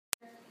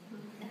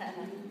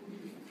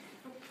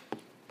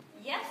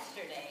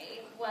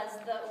yesterday was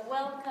the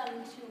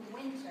Welcome to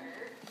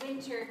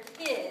Winter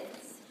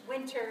Kids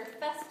Winter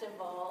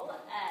Festival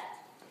at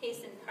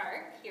Payson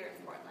Park here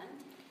in Portland.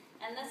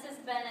 And this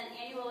has been an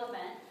annual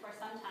event for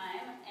some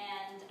time,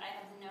 and I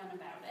have known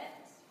about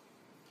it,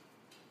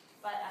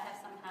 but I have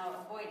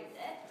somehow avoided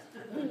it.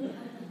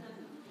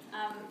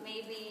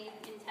 Maybe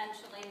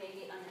intentionally,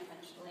 maybe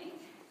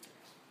unintentionally.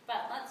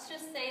 But let's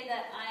just say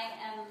that I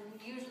am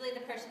usually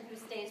the person who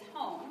stays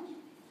home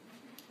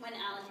when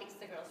Alan takes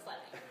the girls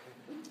sledding.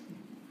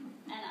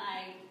 And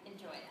I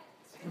enjoy it.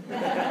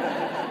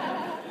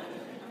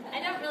 I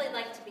don't really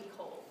like to be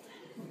cold.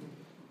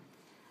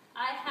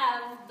 I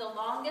have the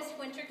longest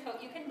winter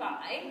coat you can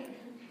buy.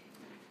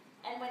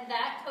 And when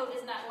that coat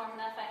is not warm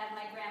enough, I have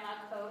my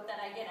grandma coat that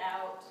I get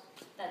out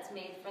that's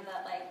made for the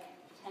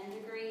 10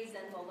 degrees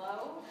and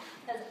below.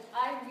 Because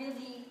I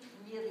really,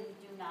 really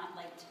do not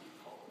like to be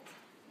cold.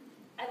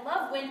 I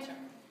love winter.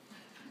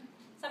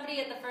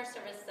 Somebody at the first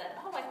service said,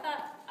 "Oh, I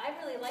thought I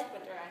really like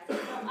winter." I said,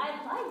 "No, I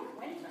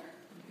like winter.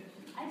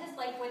 I just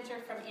like winter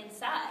from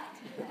inside."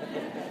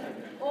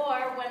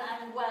 Or when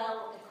I'm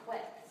well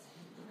equipped.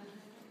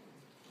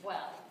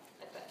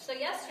 So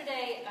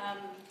yesterday,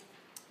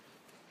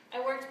 I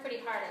worked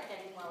pretty hard at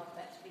getting well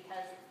equipped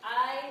because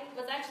I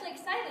was actually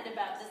excited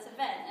about this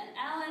event. And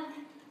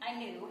Alan, I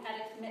knew, had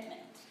a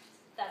commitment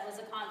that was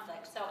a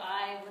conflict. So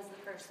I was the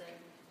person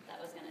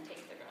that was going to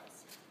take the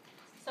girls.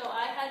 So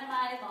I had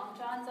my long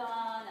johns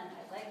on, and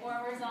my leg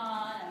warmers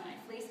on, and my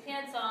fleece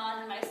pants on,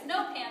 and my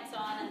snow pants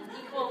on, and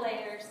equal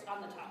layers on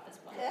the top as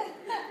well.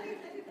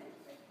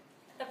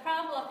 The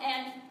problem,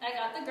 and I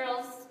got the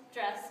girls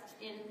dressed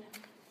in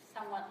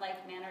somewhat like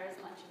manner as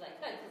much as I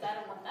could, because I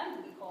don't want them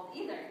to be cold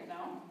either, you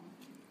know.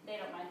 They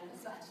don't mind it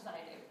as much as I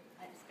do,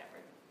 I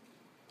discovered.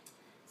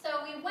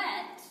 So we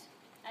went,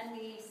 and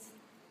we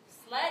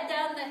slid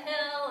down the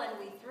hill, and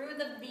we threw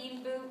the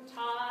bean boot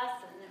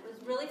toss, and it was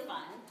really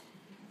fun.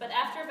 But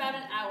after about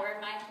an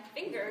hour, my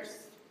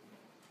fingers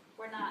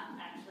were not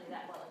actually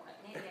that well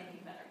equipped. Maybe I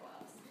need better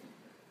gloves.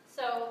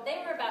 So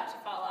they were about to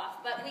fall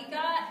off. But we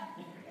got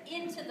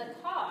into the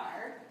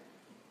car,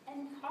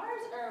 and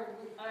cars are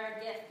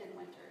a gift in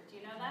winter. Do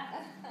you know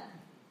that?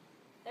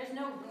 There's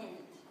no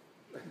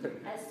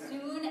wind. As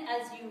soon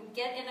as you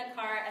get in a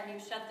car and you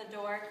shut the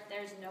door,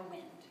 there's no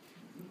wind.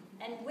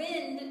 And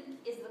wind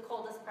is the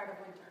coldest part of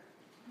winter.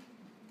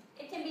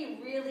 It can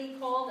be really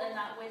cold and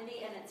not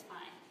windy, and it's fine.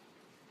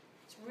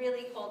 It's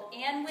really cold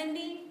and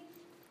windy,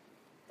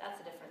 that's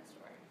a different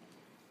story.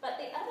 But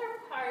the other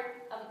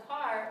part of a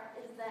car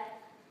is that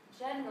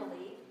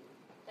generally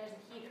there's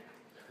a heater.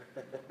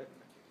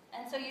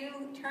 And so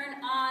you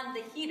turn on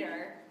the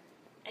heater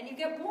and you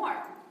get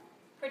warm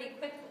pretty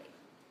quickly.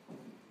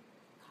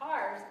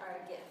 Cars are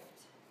a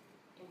gift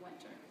in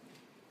winter.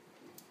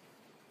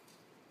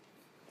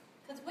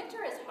 Because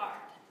winter is hard.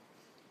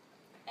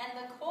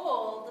 And the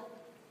cold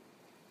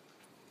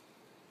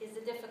is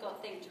a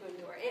difficult thing to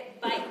endure. It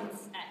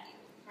bites at you,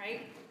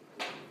 right?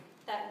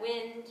 That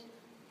wind.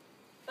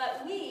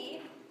 But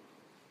we,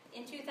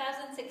 in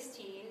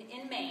 2016,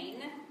 in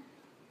Maine,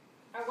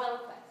 are well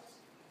equipped.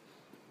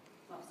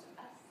 Most of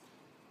us.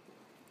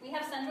 We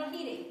have central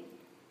heating,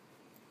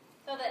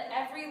 so that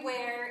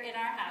everywhere in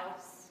our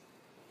house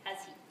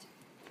has heat.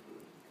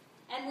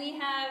 And we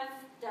have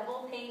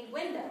double paned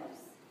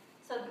windows,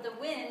 so that the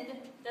wind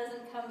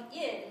doesn't come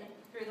in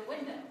through the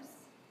windows,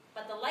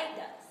 but the light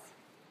does.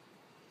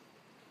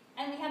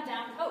 And we have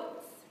down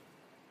coats,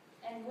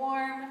 and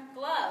warm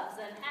gloves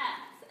and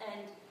hats,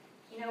 and,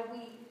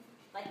 we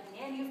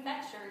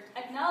manufacture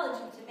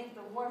technology to make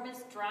the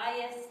warmest,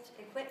 driest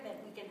equipment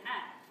we can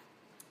have.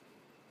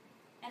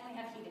 And we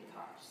have heated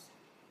cars.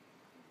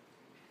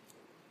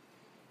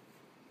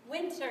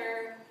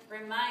 Winter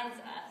reminds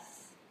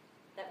us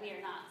that we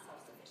are not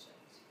self-sufficient.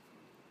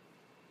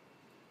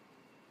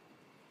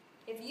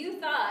 If you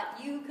thought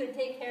you could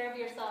take care of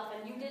yourself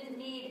and you didn't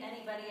need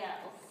anybody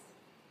else,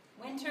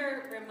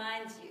 winter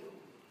reminds you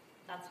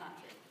that's not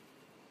true.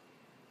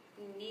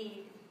 We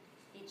need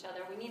each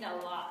other. We need a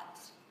lot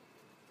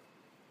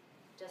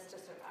just to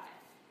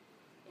survive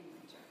in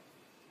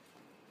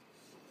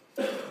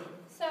winter.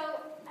 So,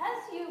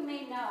 as you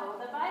may know,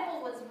 the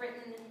Bible was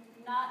written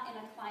not in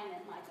a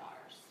climate like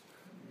ours.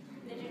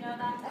 Did you know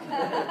that?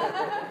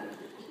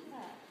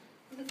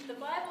 The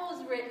Bible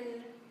was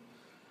written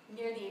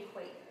near the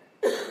equator.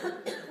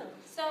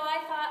 So I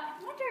thought,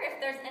 I wonder if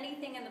there's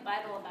anything in the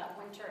Bible about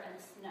winter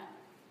and snow.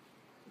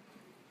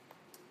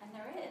 And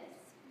there is.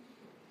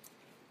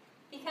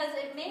 Because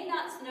it may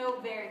not snow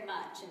very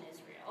much in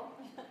Israel,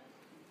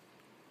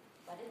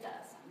 but it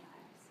does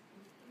sometimes.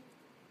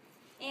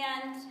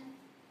 And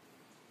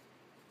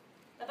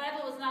the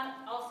Bible was not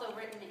also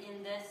written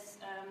in this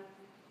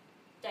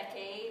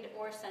decade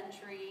or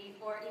century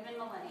or even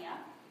millennia.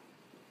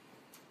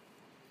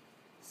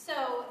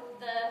 So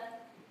the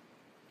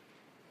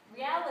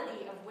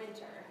reality of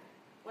winter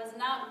was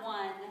not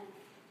one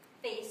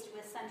faced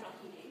with central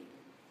heating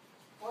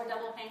or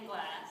double pane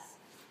glass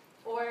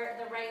or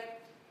the right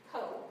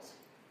coat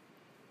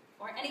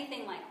or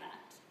anything like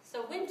that.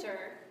 So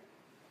winter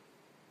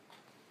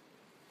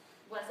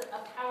was a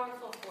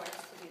powerful force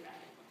to be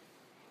reckoned with.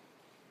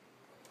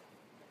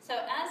 So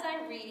as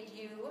I read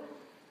you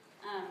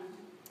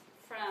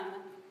from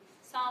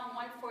Psalm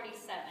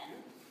 147,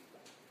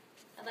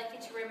 I'd like you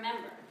to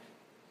remember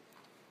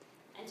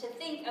and to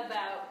think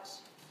about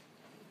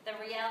the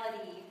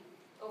reality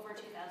over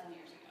 2,000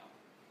 years ago,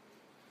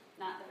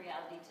 not the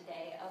reality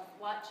today of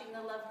watching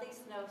the lovely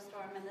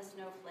snowstorm and the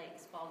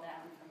snowflakes fall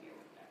down from your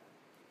window.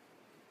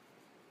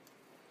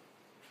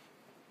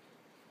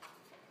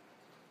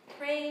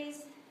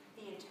 Praise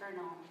the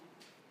Eternal.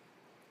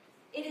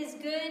 It is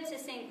good to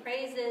sing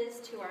praises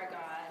to our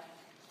God,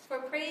 for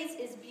praise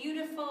is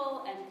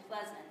beautiful and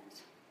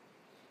pleasant.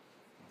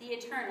 The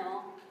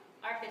Eternal,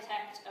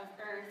 architect of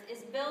earth,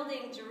 is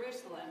building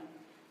Jerusalem,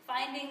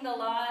 finding the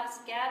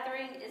lost,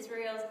 gathering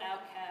Israel's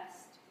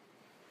outcast.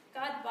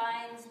 God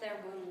binds their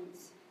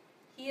wounds,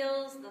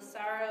 heals the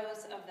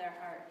sorrows of their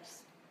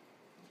hearts.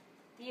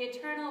 The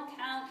Eternal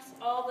counts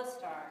all the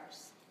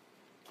stars,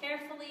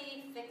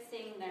 carefully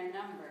fixing their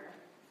number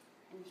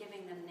and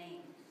giving them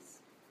names.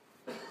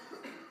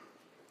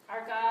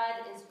 Our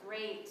God is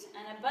great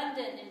and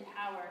abundant in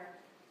power,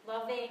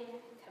 loving,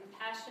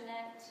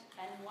 compassionate,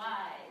 and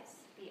wise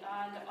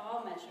beyond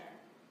all measure.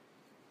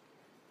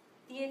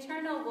 The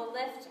Eternal will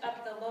lift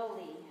up the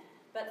lowly,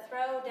 but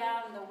throw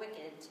down the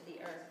wicked to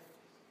the earth.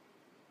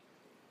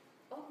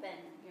 Open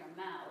your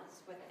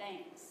mouths with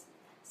thanks.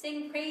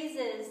 Sing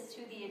praises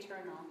to the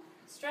Eternal.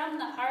 Strum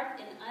the harp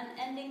in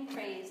unending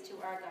praise to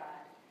our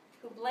God,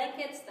 who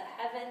blankets the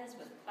heavens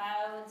with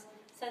clouds,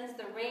 sends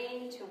the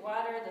rain to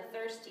water the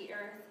thirsty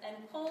earth,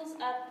 and pulls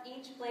up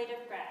each blade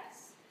of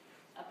grass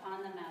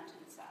upon the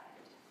mountainside.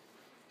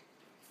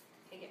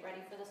 Okay, get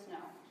ready for the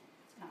snow.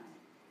 It's coming.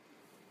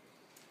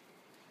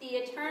 The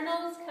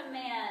Eternal's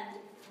command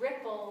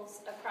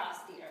ripples across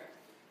the earth.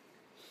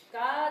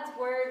 God's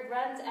word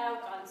runs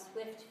out on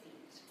swift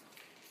feet.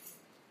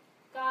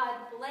 God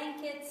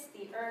blankets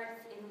the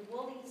earth in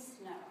woolly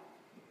snow.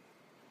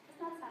 Does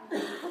that sound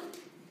good?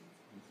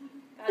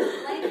 God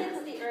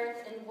blankets the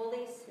earth in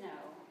woolly snow,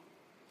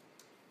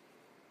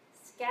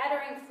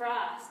 scattering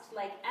frost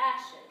like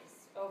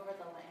ashes over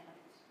the land.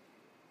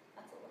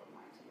 That's a little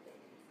more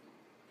intimidating.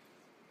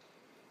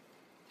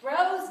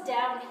 Throws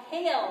down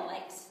hail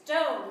like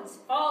stones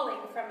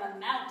falling from a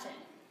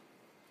mountain.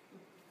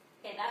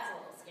 Okay, that's a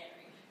little scary.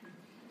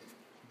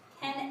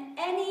 Can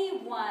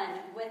anyone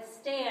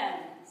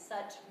withstand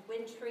such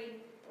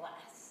wintry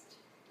blast?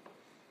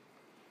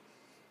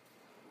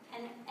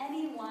 Can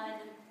anyone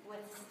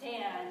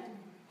withstand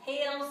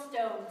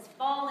hailstones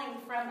falling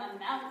from a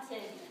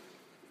mountain?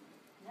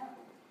 No.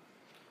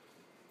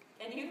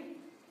 Can you?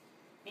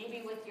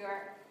 Maybe with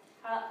your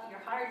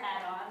hard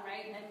hat on,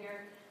 right, and your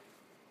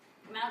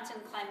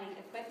mountain climbing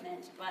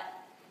equipment, but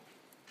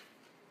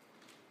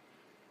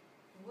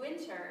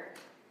winter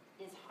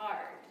is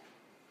hard.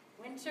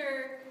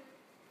 Winter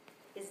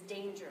is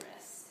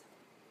dangerous.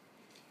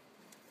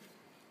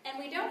 And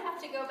we don't have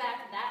to go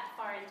back that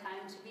far in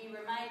time to be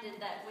reminded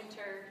that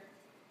winter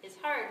is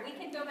hard. We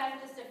can go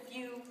back just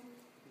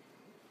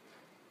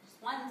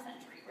one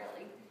century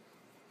really,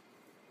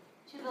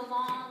 to the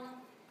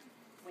long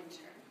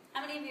winter.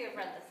 How many of you have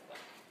read this book?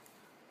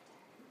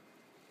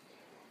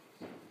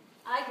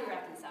 I grew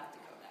up in South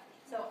Dakota,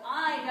 so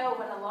I know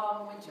what a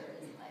long winter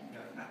is like.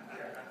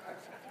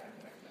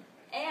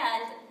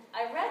 And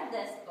I read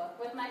this book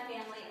with my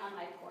family on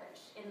my porch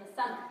in the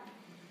summer.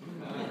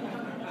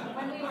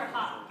 When we were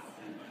hot,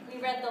 we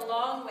read The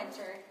Long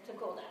Winter to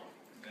cool down.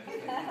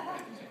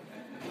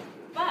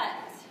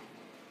 But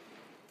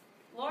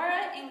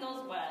Laura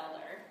Ingalls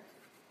Wilder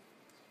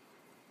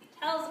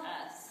tells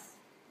us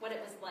what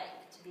it was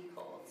like to be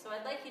cold. So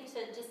I'd like you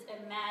to just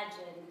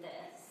imagine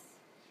this.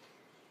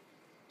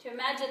 To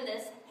imagine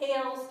this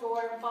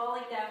hailstorm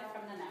falling down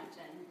from the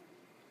mountain,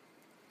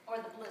 or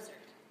the blizzard.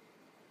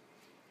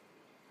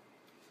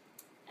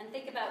 And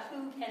think about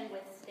who can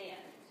withstand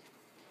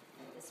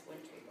this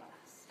wintry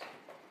blast.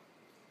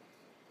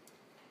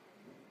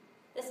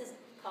 This is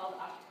called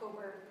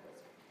October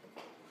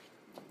blizzard.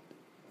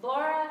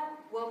 Laura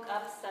woke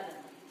up suddenly.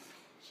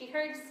 She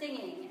heard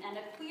singing and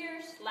a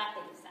queer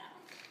slapping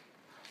sound.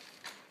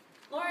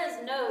 Laura's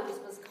nose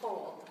was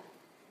cold.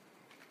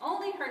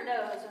 Only her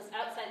nose was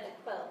outside the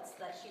quilts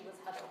that she was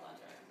huddled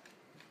under.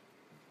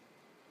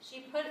 She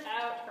put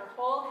out her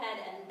whole head,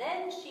 and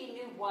then she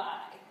knew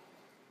why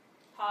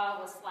Pa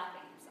was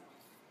slapping himself.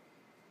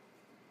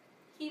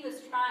 He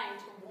was trying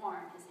to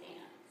warm his hands.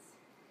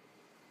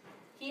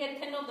 He had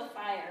kindled the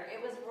fire.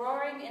 It was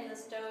roaring in the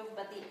stove,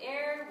 but the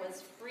air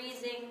was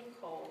freezing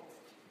cold.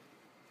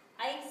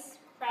 Ice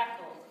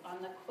crackled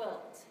on the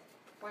quilt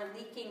where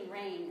leaking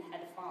rain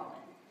had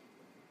fallen.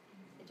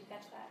 Did you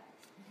catch that?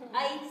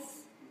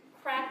 Ice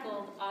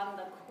crackled on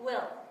the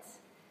quilt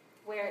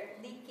where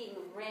leaking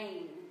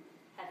rain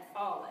had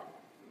fallen.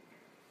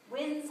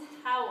 Winds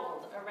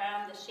howled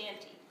around the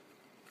shanty,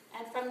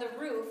 and from the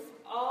roof,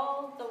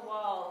 all the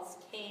walls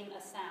came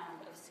a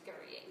sound of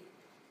scurrying.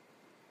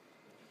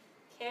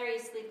 Carrie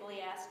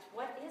sleepily asked,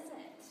 "What is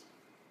it?"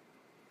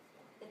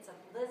 "It's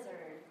a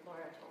blizzard,"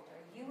 Laura told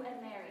her. "You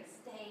and Mary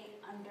stay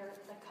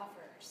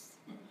covers.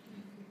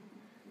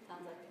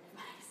 Sounds like good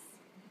advice.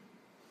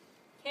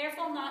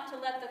 Careful not to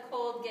let the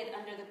cold get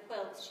under the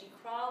quilts, she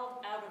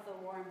crawled out of the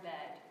warm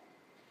bed.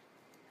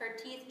 Her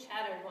teeth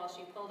chattered while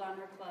she pulled on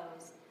her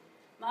clothes.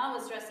 Ma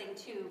was dressing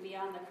too,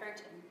 beyond the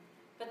curtain,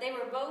 but they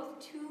were both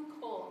too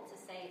cold to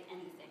say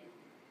anything.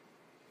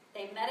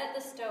 They met at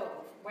the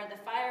stove, where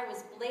the fire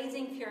was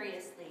blazing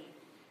furiously,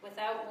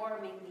 without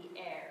warming the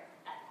air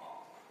at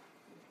all.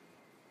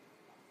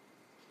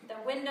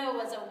 The window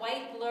was a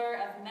white blur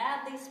of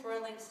madly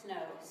swirling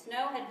snow.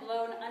 Snow had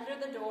blown under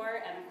the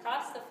door and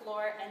across the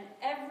floor, and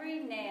every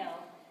nail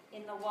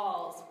in the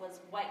walls was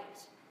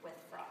white with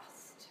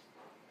frost.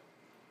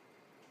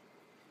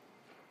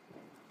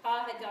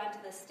 Pa had gone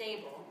to the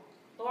stable.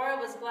 Laura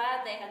was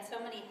glad they had so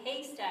many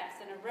haystacks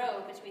in a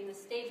row between the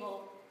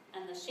stable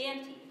and the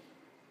shanty.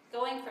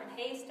 Going from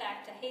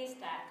haystack to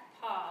haystack,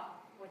 Pa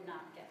would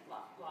not get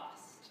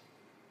lost.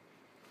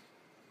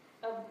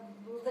 A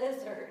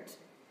blizzard,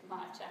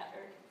 Ma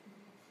chattered.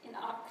 In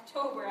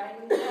October, I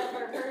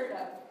never heard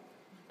of.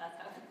 That's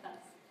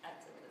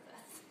as it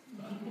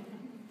is.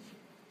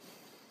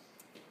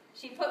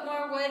 She put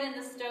more wood in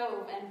the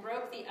stove and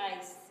broke the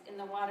ice in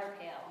the water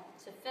pail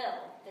to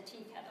fill the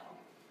tea kettle.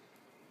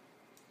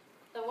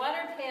 The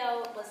water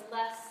pail was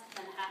less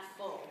than half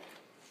full.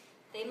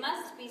 They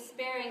must be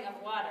sparing of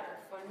water,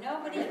 for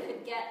nobody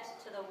could get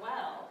to the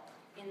well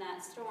in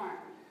that storm.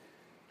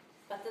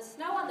 But the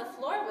snow on the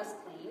floor was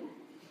clean.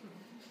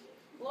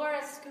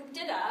 Laura scooped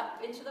it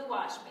up into the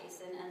wash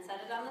basin and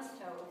set it on the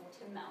stove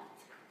to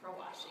melt for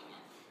washing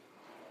it.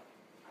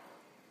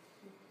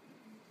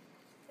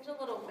 There's a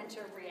little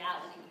winter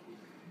reality,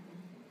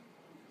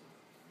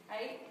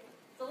 right?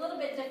 It's a little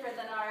bit different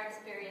than our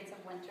experience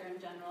of winter in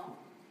general,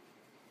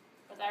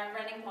 with our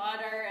running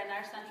water and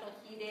our central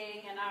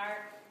heating and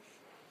our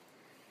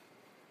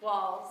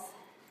walls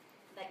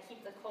that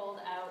keep the cold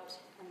out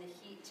and the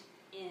heat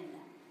in.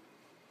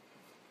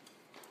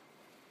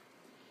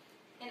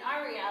 In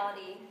our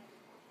reality,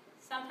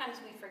 sometimes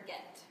we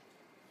forget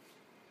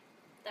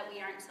that we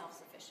aren't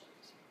self-sufficient.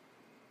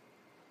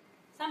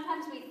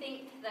 Sometimes we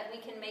think that we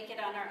can make it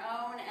on our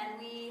own and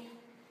we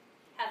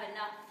have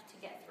enough to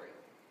get through.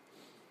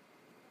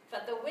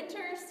 But the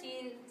winter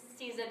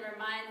season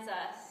reminds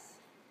us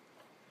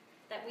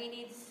that we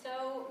need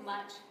so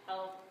much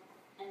help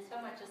and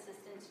so much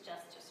assistance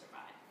just to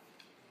survive.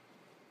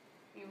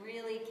 We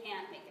really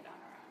can't make it on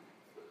our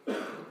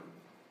own.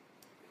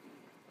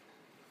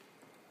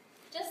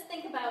 Just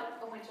think about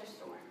a winter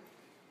storm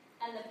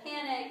and the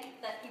panic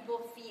that people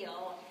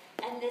feel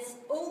and this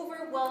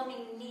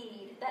overwhelming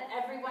need that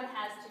everyone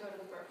has to go to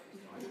the grocery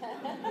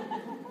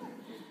store.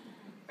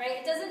 Right?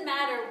 It doesn't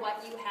matter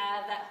what you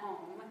have at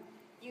home.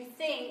 You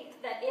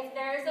think that if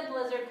there is a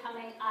blizzard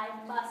coming, I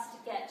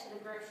must get to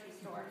the grocery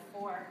store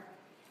for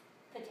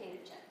potato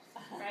chips,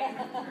 right?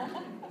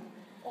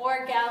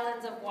 Or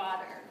gallons of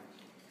water.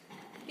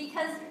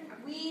 Because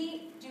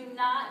we do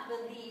not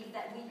believe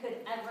that we could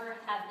ever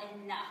have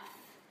enough.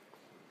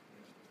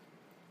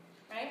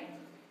 Right?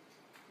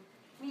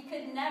 We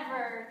could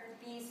never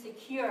be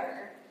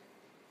secure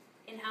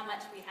in how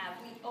much we have.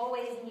 We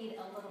always need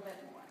a little bit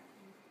more.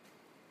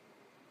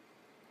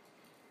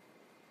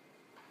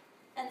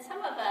 And some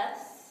of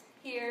us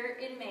here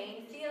in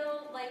Maine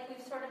feel like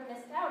we've sort of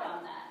missed out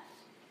on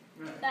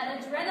that. That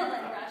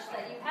adrenaline rush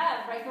that you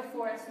have right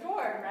before a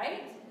storm,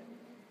 right?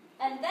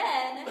 And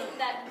then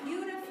that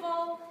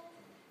beautiful,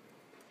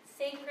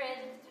 sacred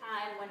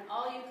time when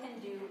all you can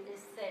do is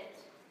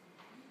sit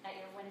at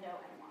your window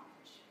and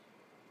watch.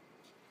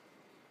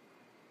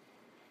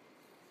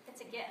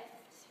 It's a gift.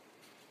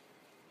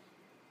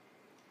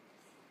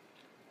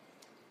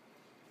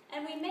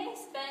 And we may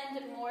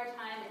spend more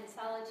time in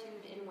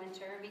solitude in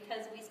winter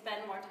because we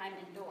spend more time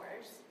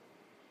indoors.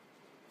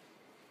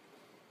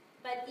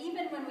 But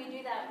even when we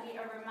do that, we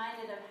are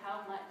reminded of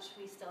how much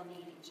we still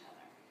need each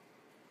other,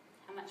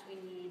 how much we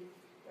need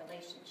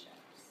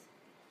relationships.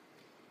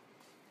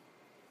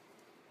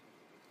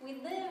 We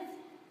live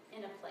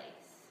in a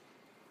place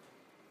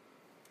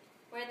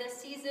where the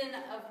season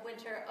of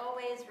winter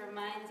always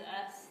reminds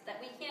us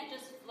that we can't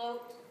just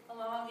float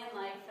along in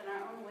life in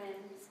our own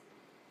whims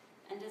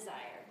and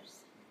desires.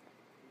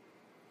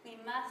 We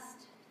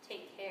must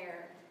take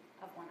care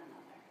of one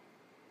another.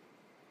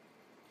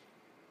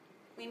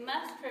 We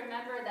must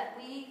remember that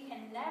we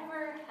can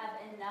never have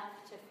enough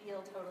to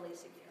feel totally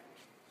secure.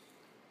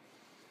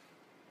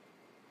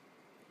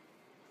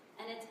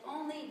 And it's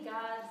only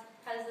God's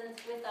presence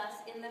with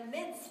us in the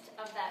midst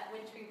of that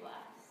wintry blast,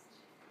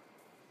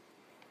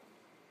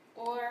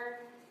 or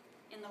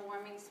in the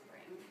warming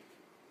spring,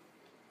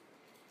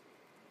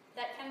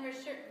 that can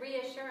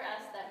reassure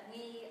us that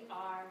we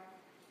are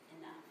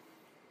enough,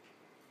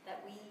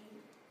 that we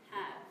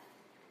have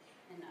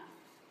enough.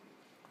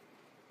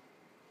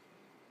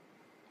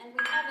 And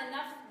we have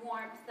enough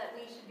warmth that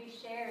we should be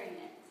sharing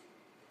it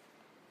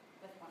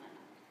with one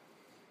another.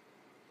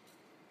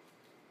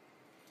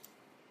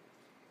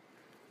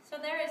 So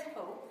there is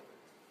hope.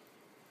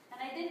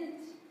 And I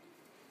didn't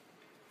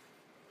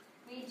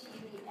read to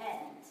you the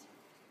end.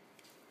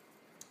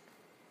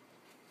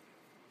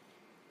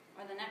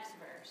 or the next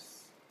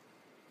verse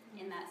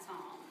in that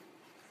psalm.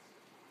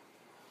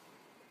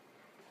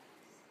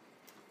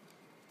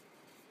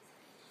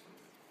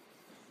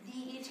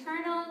 The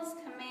Eternal's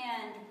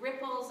command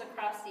ripples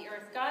across the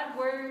earth. God's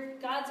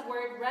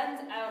word runs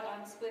out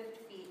on swift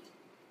feet.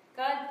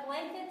 God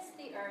blankets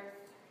the earth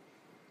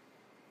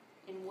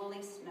in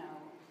woolly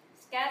snow,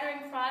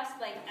 scattering frost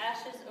like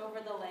ashes over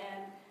the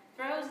land,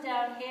 throws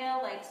down hail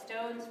like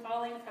stones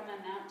falling from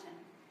a mountain.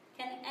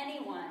 Can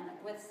anyone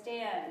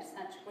withstand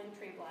such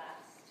wintry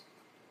blast?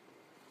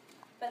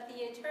 But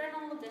the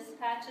Eternal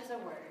dispatches a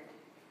word,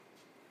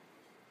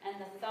 and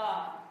the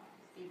thaw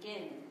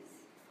begins.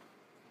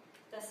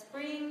 The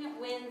spring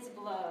winds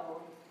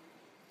blow,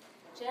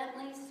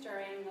 gently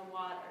stirring the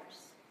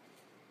waters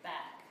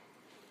back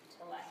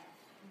to life.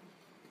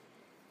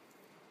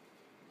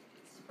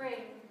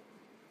 Spring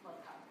will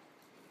come.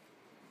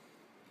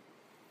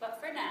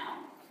 But for now,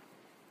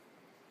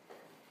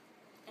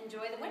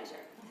 enjoy the winter.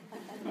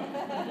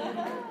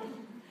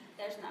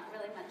 There's not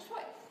really much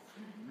choice.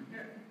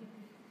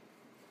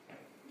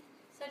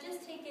 So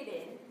just take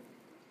it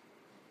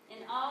in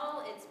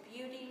all its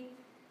beauty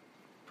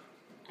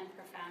and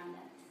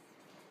profoundness,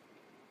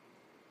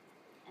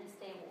 and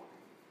stay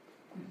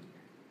warm.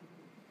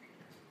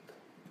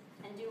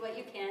 And do what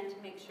you can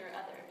to make sure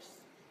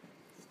others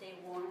stay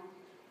warm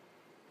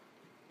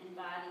in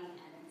body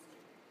and